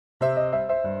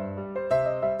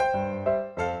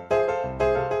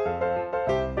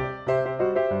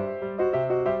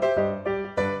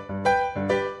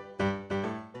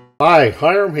Hi,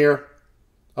 Hiram here.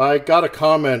 I got a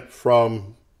comment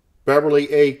from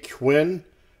Beverly A Quinn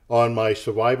on my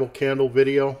survival candle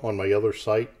video on my other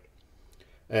site.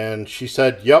 And she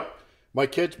said, "Yep, my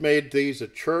kids made these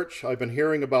at church. I've been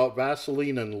hearing about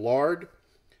Vaseline and lard,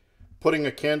 putting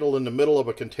a candle in the middle of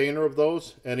a container of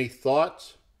those. Any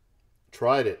thoughts?"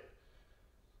 Tried it.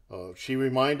 She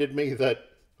reminded me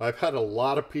that I've had a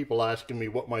lot of people asking me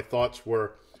what my thoughts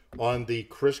were on the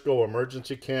Crisco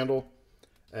Emergency Candle.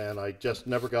 And I just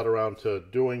never got around to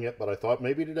doing it, but I thought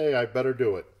maybe today I better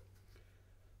do it.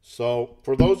 So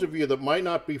for those of you that might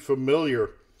not be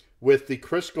familiar with the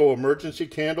Crisco Emergency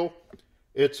Candle,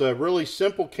 it's a really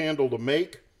simple candle to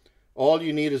make. All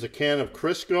you need is a can of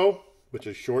Crisco, which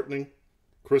is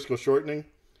Crisco Shortening.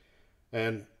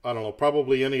 And I don't know,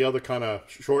 probably any other kind of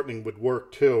shortening would work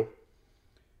too.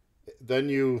 Then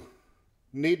you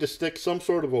need to stick some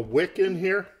sort of a wick in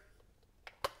here.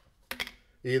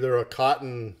 Either a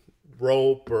cotton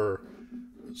rope or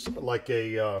like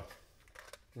a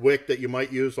wick that you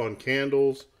might use on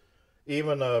candles.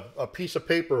 Even a piece of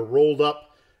paper rolled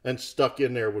up and stuck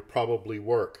in there would probably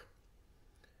work.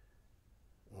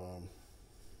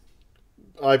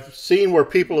 I've seen where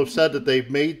people have said that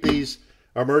they've made these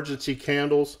emergency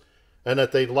candles and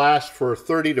that they last for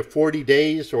 30 to 40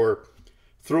 days or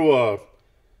through a,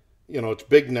 it's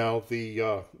big now,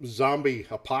 the zombie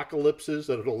apocalypses,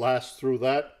 that it'll last through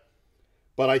that.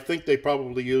 But I think they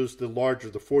probably used the larger,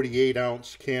 the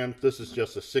 48-ounce can. This is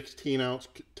just a 16-ounce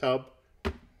tub.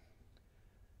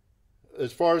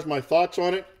 As far as my thoughts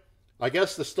on it, I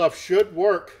guess the stuff should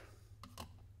work.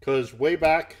 Because way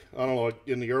back, I don't know,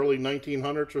 in the early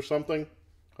 1900s or something,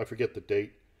 I forget the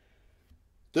date,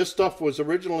 this stuff was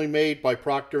originally made by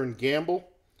Procter & Gamble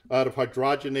out of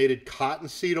hydrogenated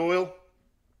cottonseed oil.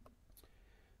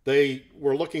 They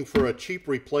were looking for a cheap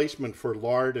replacement for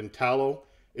lard and tallow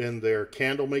in their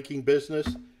candle making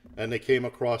business, and they came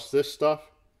across this stuff.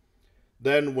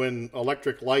 Then when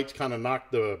electric lights kind of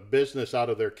knocked the business out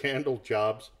of their candle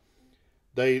jobs,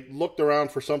 they looked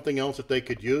around for something else that they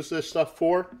could use this stuff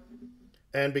for.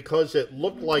 And because it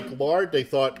looked like lard, they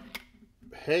thought,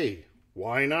 hey,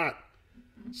 why not?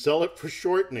 Sell it for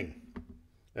shortening.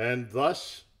 And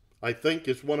thus, I think,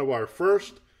 is one of our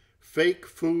first fake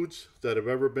foods that have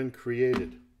ever been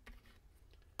created.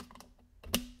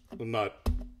 I'm not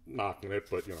knocking it,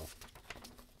 but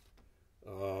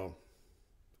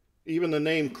even the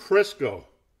name Crisco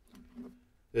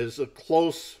is a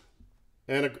close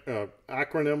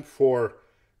acronym for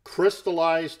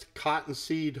crystallized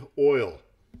cottonseed oil.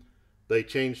 They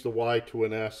changed the Y to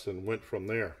an S and went from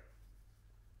there.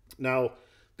 Now,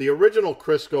 the original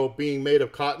Crisco, being made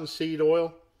of cottonseed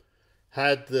oil,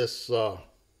 had this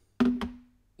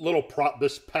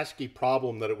this pesky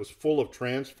problem that it was full of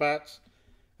trans fats.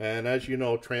 And as you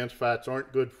know, trans fats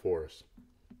aren't good for us.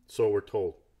 So we're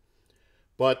told.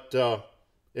 But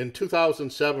in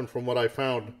 2007, from what I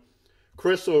found,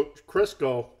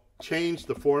 Crisco changed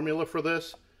the formula for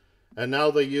this. And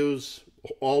now they use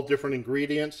all different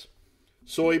ingredients.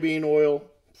 Soybean oil,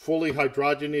 fully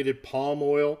hydrogenated palm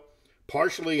oil,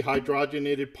 partially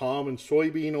hydrogenated palm and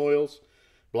soybean oils,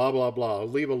 blah, blah, blah. I'll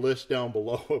leave a list down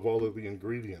below of all of the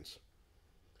ingredients.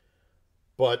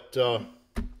 But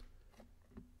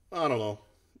I don't know.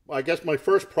 I guess my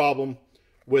first problem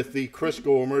with the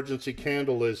Crisco Emergency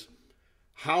Candle is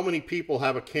how many people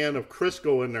have a can of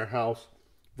Crisco in their house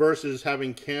versus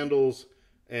having candles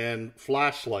and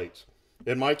flashlights.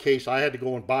 In my case, I had to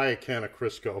go and buy a can of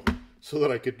Crisco so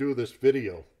that I could do this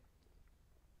video.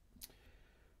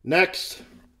 Next,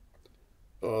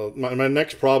 my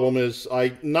next problem is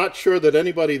I'm not sure that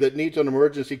anybody that needs an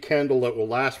emergency candle that will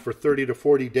last for 30 to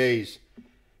 40 days,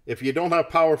 if you don't have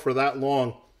power for that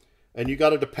long and you got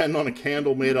to depend on a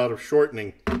candle made out of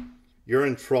shortening, you're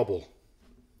in trouble.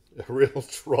 Real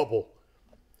trouble.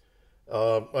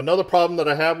 Another problem that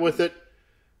I have with it,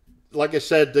 like I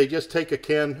said, they just take a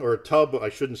can or a tub, I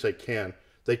shouldn't say can,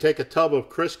 they take a tub of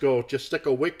Crisco, just stick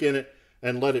a wick in it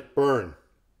and let it burn.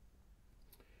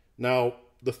 Now,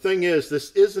 the thing is,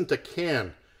 this isn't a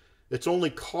can. It's only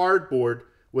cardboard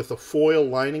with a foil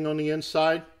lining on the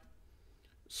inside.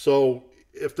 So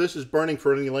if this is burning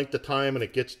for any length of time and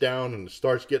it gets down and it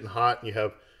starts getting hot and you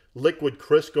have liquid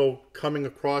Crisco coming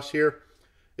across here,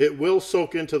 it will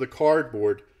soak into the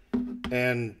cardboard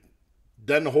and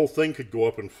then the whole thing could go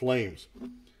up in flames.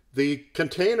 The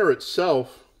container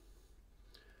itself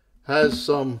has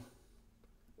some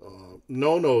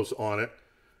no-nos on it.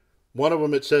 One of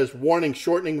them, it says, warning,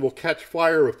 shortening will catch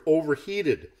fire if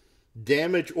overheated.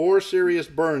 Damage or serious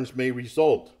burns may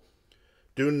result.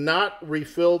 Do not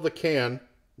refill the can,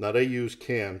 not a used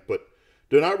can, but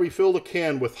do not refill the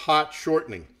can with hot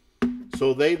shortening.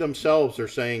 So they themselves are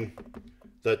saying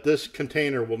that this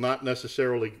container will not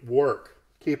necessarily work,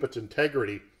 keep its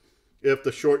integrity, if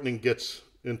the shortening gets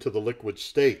into the liquid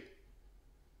state.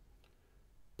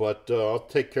 But I'll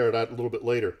take care of that a little bit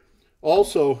later.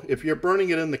 Also, if you're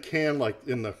burning it in the can, like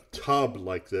in the tub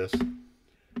like this,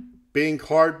 being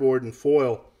cardboard and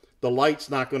foil, the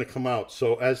light's not going to come out.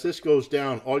 So as this goes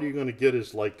down, all you're going to get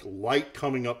is like light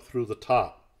coming up through the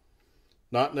top.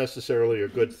 Not necessarily a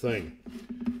good thing.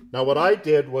 Now what I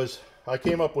did was, I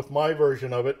came up with my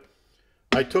version of it.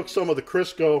 I took some of the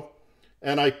Crisco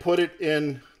and I put it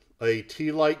in a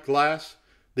tea light glass.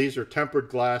 These are tempered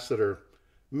glass that are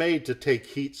made to take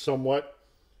heat somewhat.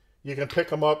 You can pick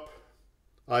them up.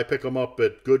 I pick them up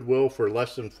at Goodwill for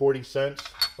less than 40 cents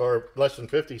or less than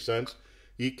 50 cents.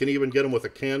 You can even get them with a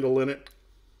candle in it,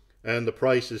 and the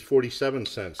price is 47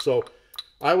 cents. So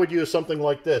I would use something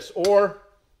like this, or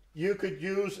you could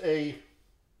use a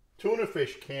tuna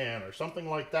fish can or something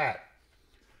like that.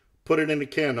 Put it in a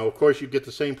can. Now, of course, you get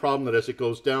the same problem that as it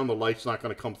goes down, the light's not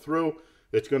going to come through.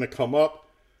 It's going to come up,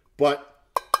 but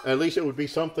at least it would be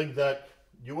something that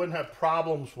you wouldn't have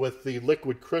problems with the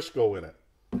liquid Crisco in it.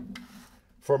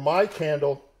 For my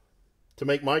candle, to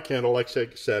make my candle, like I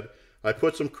said, I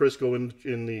put some Crisco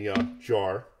in the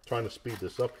jar. I'm trying to speed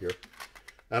this up here.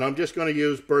 And I'm just going to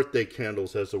use birthday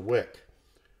candles as a wick.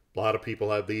 A lot of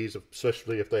people have these,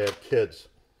 especially if they have kids.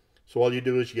 So all you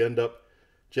do is you end up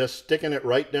just sticking it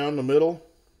right down the middle,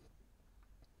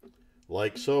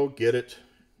 like so. Get it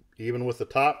even with the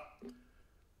top.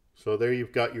 So there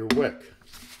you've got your wick.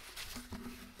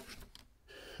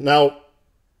 Now,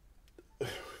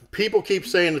 people keep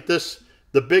saying that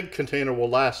the big container will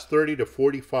last 30 to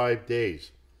 45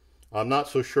 days. I'm not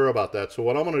so sure about that. So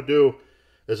what I'm going to do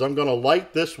is I'm going to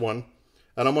light this one,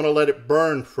 and I'm going to let it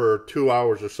burn for 2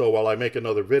 hours or so while I make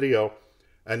another video.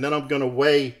 And then I'm going to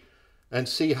weigh and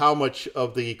see how much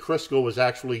of the Crisco was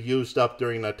actually used up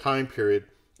during that time period.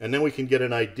 And then we can get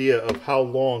an idea of how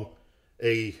long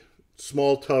a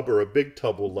small tub or a big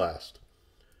tub will last.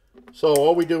 So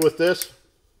all we do with this,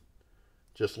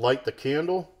 just light the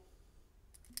candle,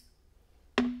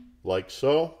 like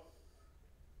so.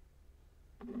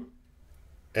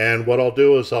 And what I'll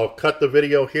do is I'll cut the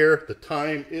video here. The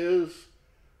time is,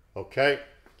 okay,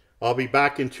 I'll be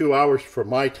back in 2 hours for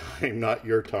my time, not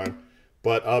your time.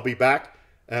 But I'll be back,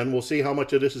 and we'll see how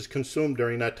much of this is consumed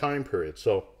during that time period.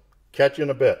 So, catch you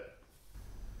in a bit.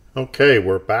 Okay,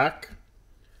 we're back.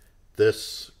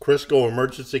 This Crisco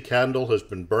Emergency Candle has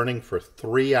been burning for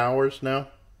 3 hours now.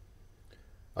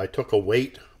 I took a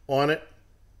weight on it.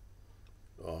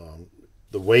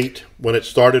 The weight when it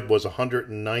started was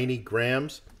 190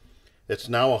 grams. It's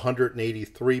now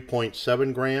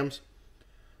 183.7 grams.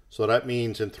 So that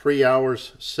means in 3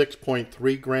 hours,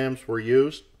 6.3 grams were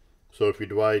used. So if you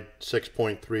divide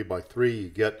 6.3 by 3, you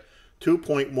get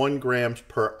 2.1 grams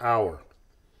per hour.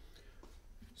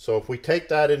 So if we take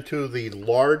that into the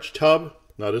large tub,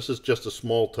 now this is just a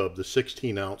small tub, the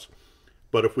 16 ounce.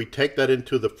 But if we take that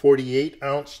into the 48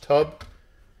 ounce tub,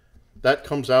 that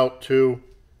comes out to,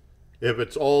 if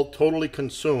it's all totally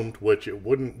consumed, which it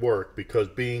wouldn't work because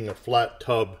being a flat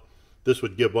tub, this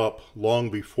would give up long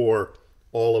before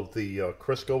all of the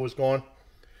Crisco was gone.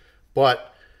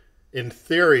 But in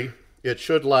theory, it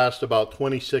should last about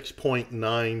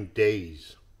 26.9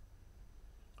 days.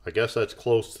 I guess that's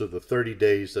close to the 30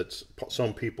 days that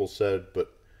some people said,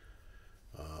 but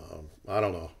I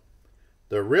don't know.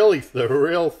 The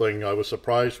real thing I was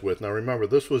surprised with, now remember,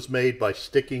 this was made by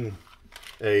sticking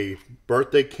a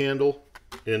birthday candle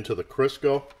into the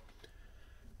Crisco,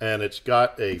 and it's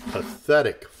got a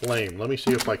pathetic flame. Let me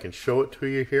see if I can show it to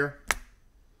you here.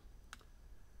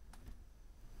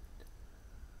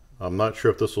 I'm not sure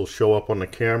if this will show up on the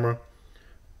camera,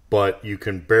 but you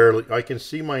can barely, I can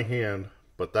see my hand,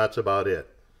 but that's about it.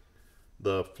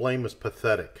 The flame is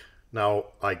pathetic. Now,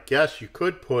 I guess you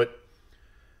could put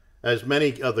as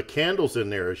many of the candles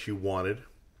in there as you wanted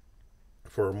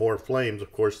for more flames.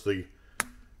 Of course, the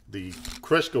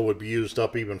Crisco would be used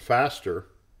up even faster,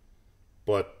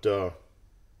 but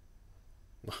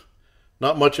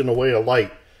not much in the way of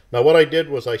light. Now, what I did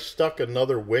was I stuck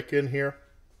another wick in here.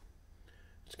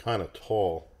 It's kind of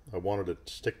tall. I wanted it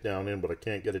to stick down in, but I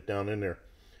can't get it down in there.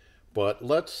 But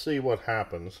let's see what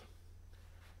happens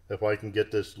if I can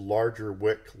get this larger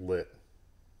wick lit.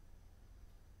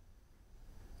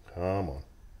 Come on.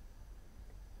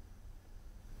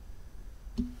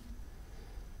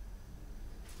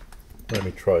 Let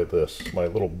me try this. My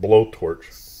little blowtorch.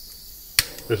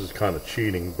 This is kind of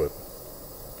cheating, but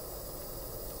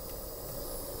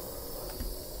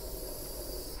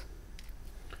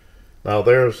now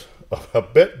there's a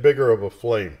bit bigger of a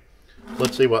flame.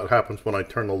 let's see what happens when I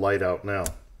turn the light out now.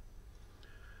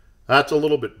 That's a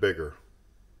little bit bigger.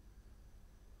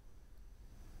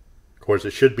 Of course,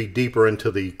 it should be deeper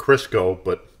into the Crisco,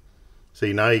 but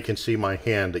see, now you can see my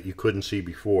hand that you couldn't see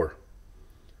before.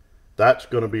 That's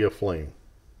going to be a flame.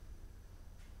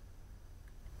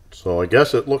 So I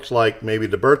guess it looks like maybe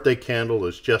the birthday candle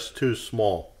is just too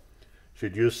small.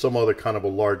 Should use some other kind of a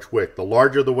large wick. The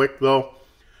larger the wick, though,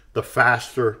 the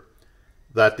faster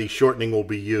that the shortening will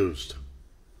be used.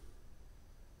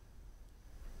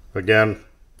 Again,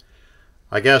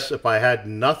 I guess if I had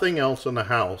nothing else in the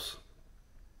house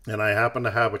and I happen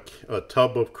to have a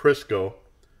tub of Crisco,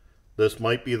 this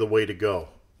might be the way to go.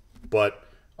 But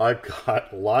I've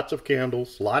got lots of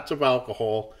candles, lots of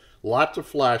alcohol, lots of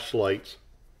flashlights.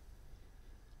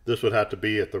 This would have to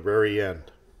be at the very end.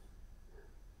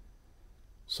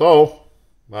 So,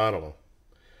 I don't know.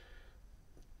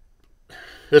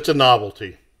 It's a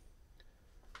novelty.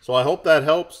 So I hope that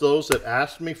helps those that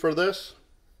asked me for this.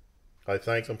 I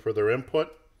thank them for their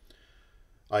input.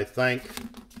 I thank,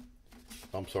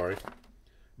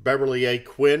 Beverly A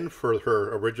Quinn for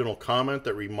her original comment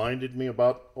that reminded me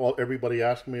about everybody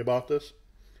asking me about this.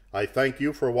 I thank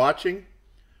you for watching.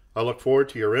 I look forward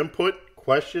to your input,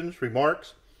 questions,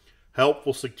 remarks,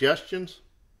 helpful suggestions,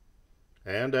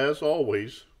 and as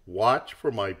always, watch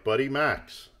for my buddy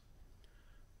Max.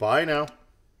 Bye now.